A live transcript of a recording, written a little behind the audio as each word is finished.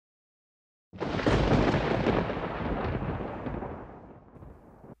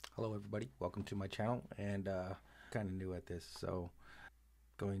Hello everybody, welcome to my channel, and kind of new at this, so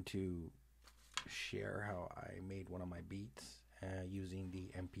going to share how I made one of my beats using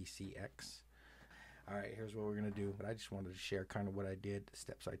the MPC-X. Alright, here's what we're going to do, but I just wanted to share kind of what I did, the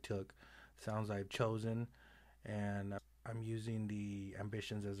steps I took, sounds I've chosen, and I'm using the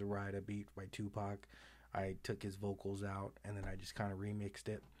Ambitions as a Rider beat by Tupac. I took his vocals out, and then I just kind of remixed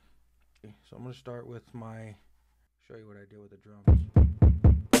it. Okay, so I'm going to start with show you what I did with the drums.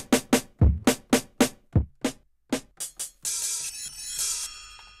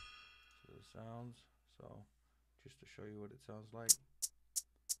 Sounds, so just to show you what it sounds like.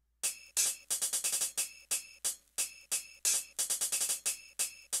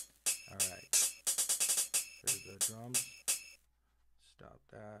 Alright, there's the drums. Stop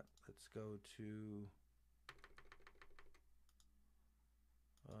that. Let's go to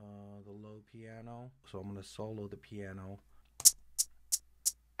the low piano. So I'm going to solo the piano.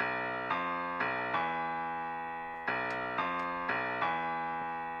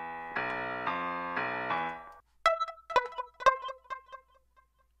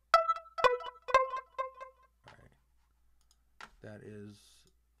 That is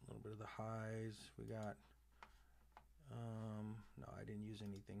a little bit of the highs. We got, no, I didn't use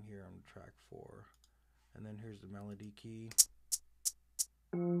anything here on track 4. And then here's the melody key.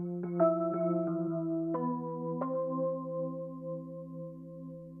 Alright.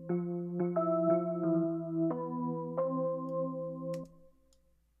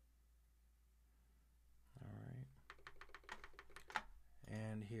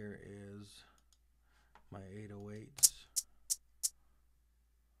 And here is my 808s.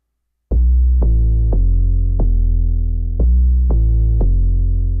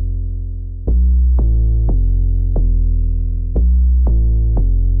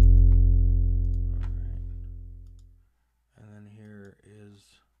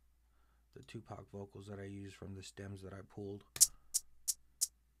 Tupac vocals that I use from the stems that I pulled.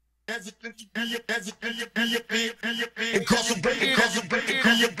 Alright,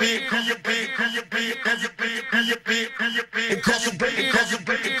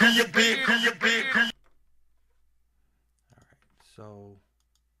 so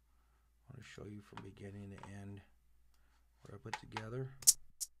I want to show you from beginning to end what I put together.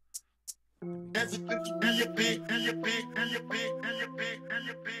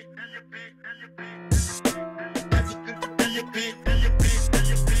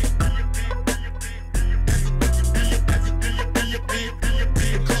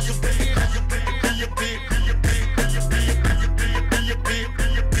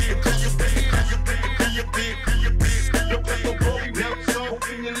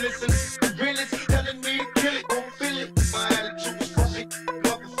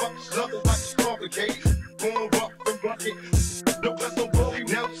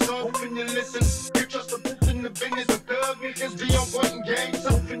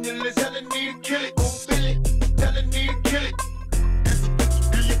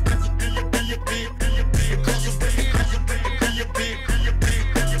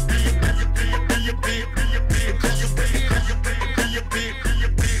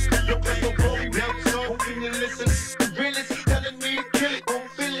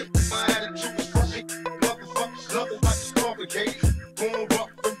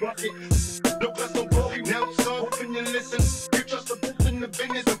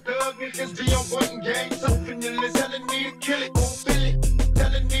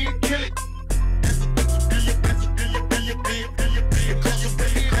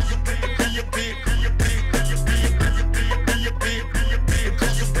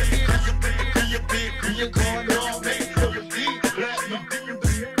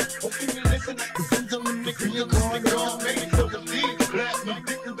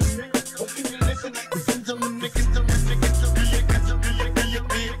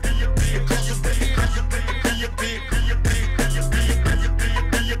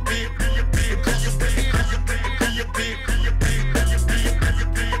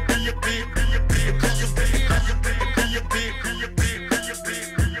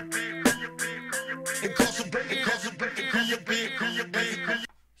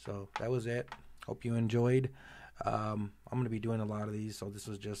 So that was it. Hope you enjoyed. I'm going to be doing a lot of these, so this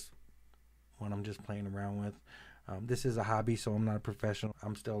was just one I'm just playing around with. This is a hobby, so I'm not a professional.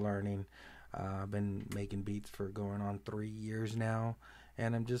 I'm still learning. I've been making beats for going on 3 years now,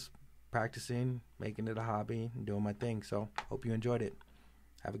 and I'm just practicing, making it a hobby, and doing my thing. So hope you enjoyed it.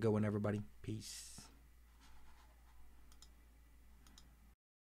 Have a good one, everybody. Peace.